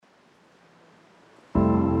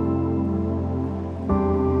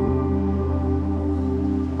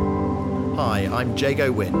I'm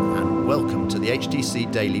Jago Wynn, and welcome to the HTC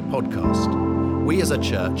Daily Podcast. We as a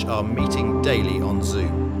church are meeting daily on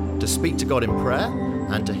Zoom to speak to God in prayer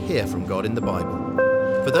and to hear from God in the Bible.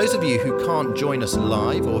 For those of you who can't join us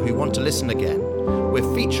live or who want to listen again,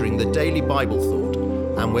 we're featuring the Daily Bible Thought,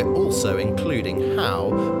 and we're also including how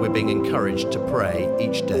we're being encouraged to pray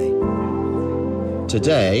each day.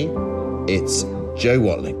 Today, it's Joe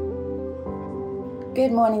Watling.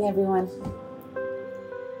 Good morning, everyone.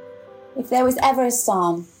 If there was ever a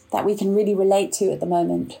psalm that we can really relate to at the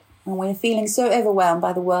moment, and we're feeling so overwhelmed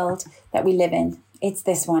by the world that we live in, it's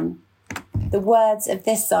this one. The words of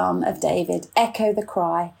this Psalm of David echo the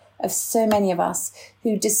cry of so many of us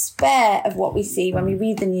who despair of what we see when we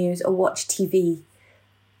read the news or watch TV,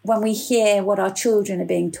 when we hear what our children are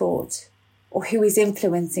being taught, or who is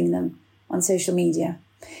influencing them on social media.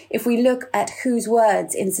 If we look at whose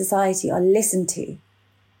words in society are listened to,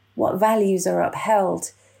 what values are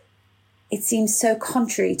upheld, it seems so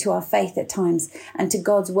contrary to our faith at times and to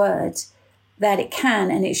God's word that it can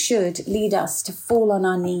and it should lead us to fall on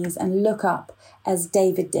our knees and look up as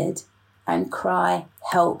David did and cry,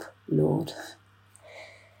 "Help, Lord."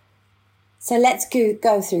 So let's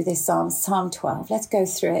go through this Psalm, Psalm 12. Let's go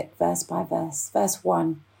through it verse by verse. Verse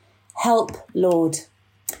 1, "Help, Lord,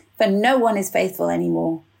 for no one is faithful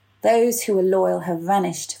anymore. Those who are loyal have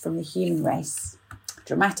vanished from the human race."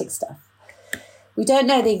 Dramatic stuff. We don't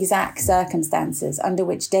know the exact circumstances under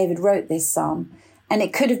which David wrote this psalm, and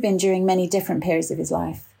it could have been during many different periods of his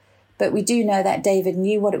life. But we do know that David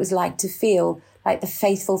knew what it was like to feel like the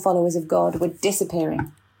faithful followers of God were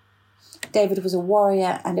disappearing. David was a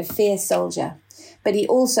warrior and a fierce soldier, but he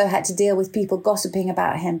also had to deal with people gossiping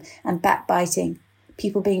about him and backbiting,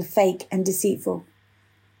 people being fake and deceitful.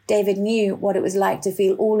 David knew what it was like to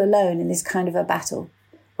feel all alone in this kind of a battle,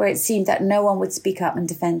 where it seemed that no one would speak up and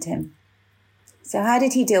defend him. So how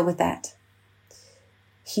did he deal with that?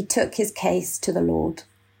 He took his case to the Lord.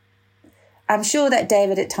 I'm sure that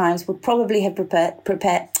David at times would probably have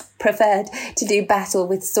preferred to do battle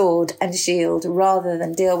with sword and shield rather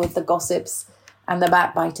than deal with the gossips and the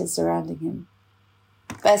backbiters surrounding him.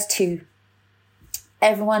 Verse 2,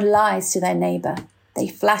 "Everyone lies to their neighbour. They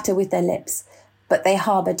flatter with their lips, but they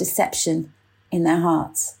harbour deception in their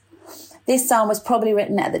hearts." This psalm was probably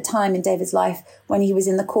written at the time in David's life when he was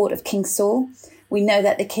in the court of King Saul. We know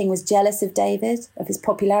that the king was jealous of David, of his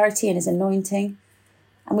popularity and his anointing.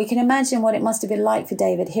 And we can imagine what it must have been like for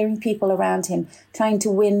David, hearing people around him trying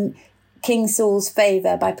to win King Saul's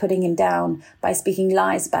favour by putting him down, by speaking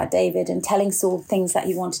lies about David and telling Saul things that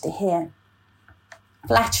he wanted to hear.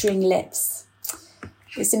 Flattering lips.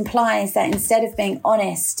 This implies that instead of being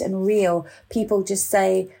honest and real, people just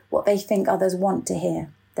say what they think others want to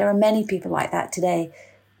hear. There are many people like that today,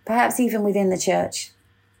 perhaps even within the church.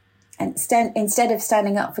 And instead of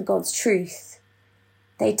standing up for God's truth,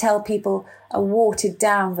 they tell people a watered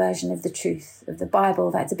down version of the truth of the Bible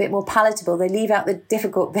that's a bit more palatable. They leave out the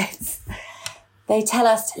difficult bits. They tell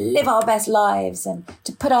us to live our best lives and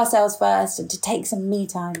to put ourselves first and to take some me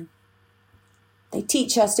time. They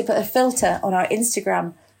teach us to put a filter on our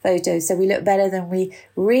Instagram photos so we look better than we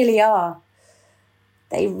really are.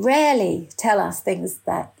 They rarely tell us things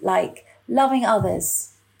that, like, loving others,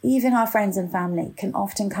 even our friends and family, can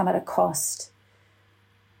often come at a cost.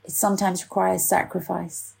 It sometimes requires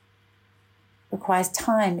sacrifice, requires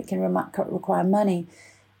time, it can require money.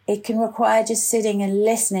 It can require just sitting and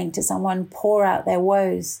listening to someone pour out their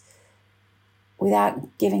woes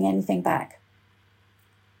without giving anything back.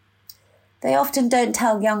 They often don't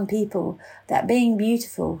tell young people that being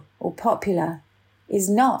beautiful or popular is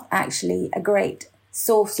not actually a great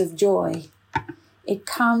source of joy. It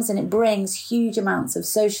comes and it brings huge amounts of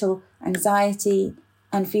social anxiety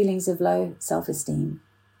and feelings of low self-esteem.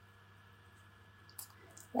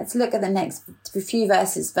 Let's look at the next few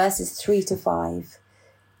verses 3 to 5.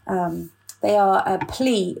 They are a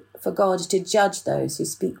plea for God to judge those who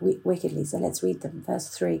speak wickedly. So let's read them. Verse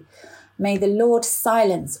 3. "May the Lord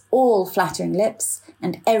silence all flattering lips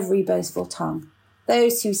and every boastful tongue.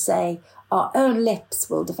 Those who say, 'Our own lips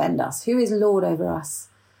will defend us. Who is Lord over us?'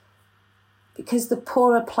 Because the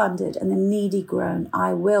poor are plundered and the needy groan,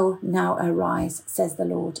 I will now arise, says the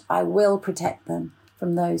Lord. I will protect them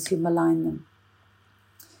from those who malign them."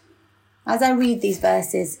 As I read these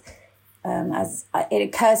verses, it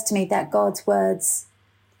occurs to me that God's words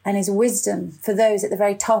and his wisdom for those at the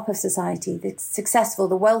very top of society, the successful,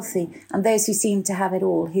 the wealthy, and those who seem to have it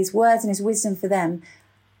all, his words and his wisdom for them,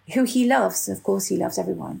 who he loves, of course he loves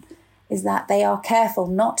everyone, is that they are careful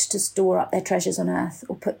not to store up their treasures on earth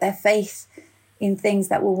or put their faith in things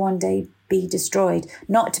that will one day be destroyed,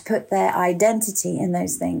 not to put their identity in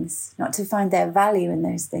those things, not to find their value in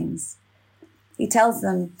those things. He tells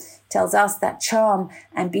us that charm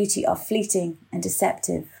and beauty are fleeting and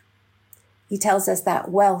deceptive. He tells us that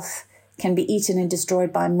wealth can be eaten and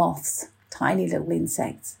destroyed by moths, tiny little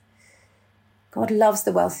insects. God loves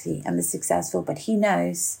the wealthy and the successful, but he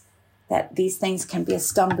knows that these things can be a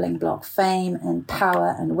stumbling block. Fame and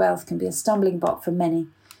power and wealth can be a stumbling block for many,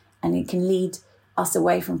 and it can lead us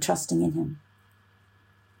away from trusting in him.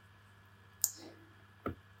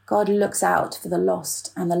 God looks out for the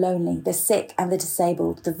lost and the lonely, the sick and the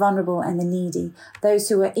disabled, the vulnerable and the needy, those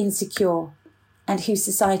who are insecure and who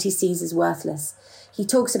society sees as worthless. He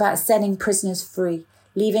talks about setting prisoners free,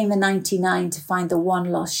 leaving the 99 to find the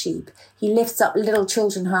one lost sheep. He lifts up little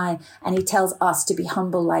children high, and he tells us to be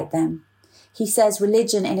humble like them. He says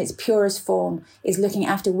religion in its purest form is looking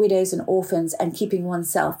after widows and orphans and keeping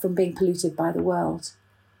oneself from being polluted by the world.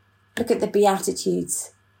 Look at the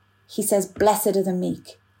Beatitudes. He says, blessed are the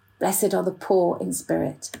meek, blessed are the poor in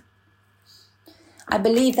spirit. I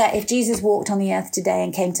believe that if Jesus walked on the earth today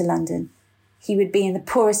and came to London, he would be in the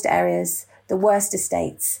poorest areas, the worst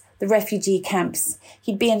estates, the refugee camps.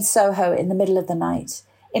 He'd be in Soho in the middle of the night,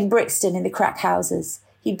 in Brixton in the crack houses.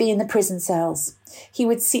 He'd be in the prison cells. He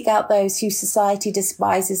would seek out those who society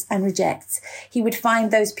despises and rejects. He would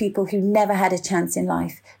find those people who never had a chance in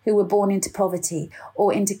life, who were born into poverty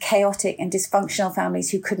or into chaotic and dysfunctional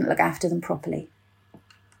families who couldn't look after them properly.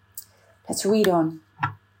 Let's read on.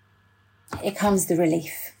 Here comes the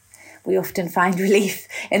relief. We often find relief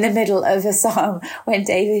in the middle of a psalm when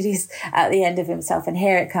David is at the end of himself. And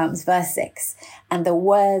here it comes, verse 6. And the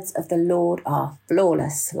words of the Lord are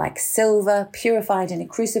flawless, like silver purified in a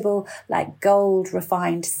crucible, like gold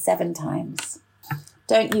refined 7 times.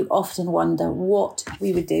 Don't you often wonder what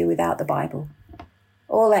we would do without the Bible?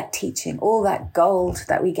 All that teaching, all that gold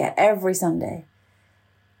that we get every Sunday.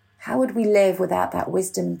 How would we live without that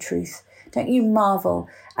wisdom and truth? Don't you marvel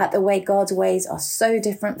at the way God's ways are so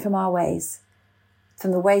different from our ways,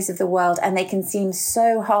 from the ways of the world, and they can seem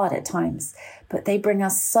so hard at times, but they bring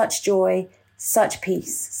us such joy, such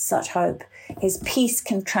peace, such hope. His peace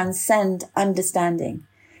can transcend understanding.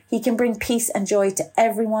 He can bring peace and joy to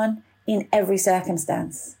everyone in every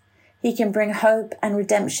circumstance. He can bring hope and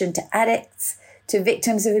redemption to addicts, to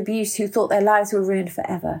victims of abuse who thought their lives were ruined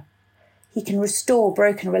forever. He can restore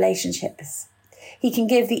broken relationships. He can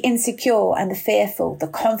give the insecure and the fearful the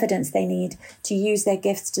confidence they need to use their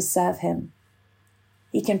gifts to serve him.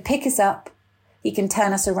 He can pick us up. He can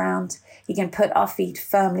turn us around. He can put our feet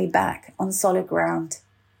firmly back on solid ground.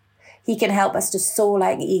 He can help us to soar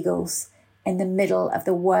like eagles in the middle of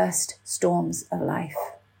the worst storms of life.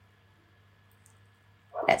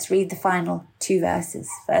 Let's read the final 2 verses,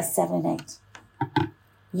 verse 7 and 8.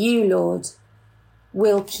 You, Lord,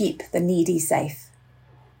 will keep the needy safe.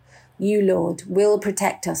 You, Lord, will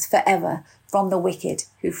protect us forever from the wicked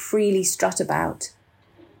who freely strut about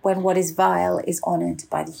when what is vile is honoured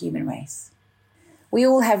by the human race. We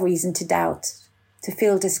all have reason to doubt, to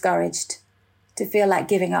feel discouraged, to feel like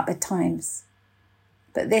giving up at times.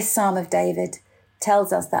 But this Psalm of David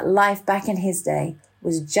tells us that life back in his day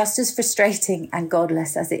was just as frustrating and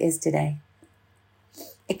godless as it is today.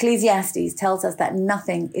 Ecclesiastes tells us that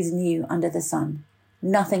nothing is new under the sun.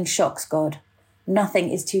 Nothing shocks God. Nothing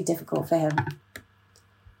is too difficult for him.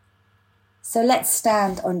 So let's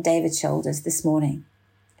stand on David's shoulders this morning.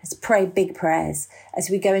 Let's pray big prayers as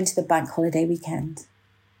we go into the bank holiday weekend.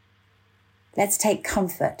 Let's take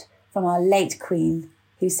comfort from our late Queen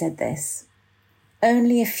who said this.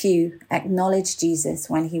 Only a few acknowledged Jesus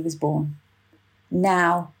when he was born.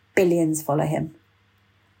 Now billions follow him.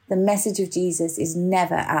 The message of Jesus is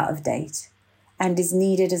never out of date and is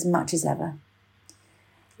needed as much as ever.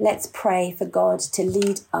 Let's pray for God to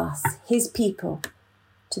lead us, his people,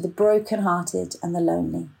 to the brokenhearted and the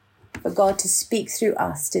lonely, for God to speak through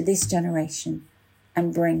us to this generation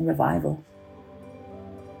and bring revival.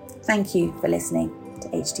 Thank you for listening to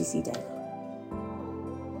HTC Daily.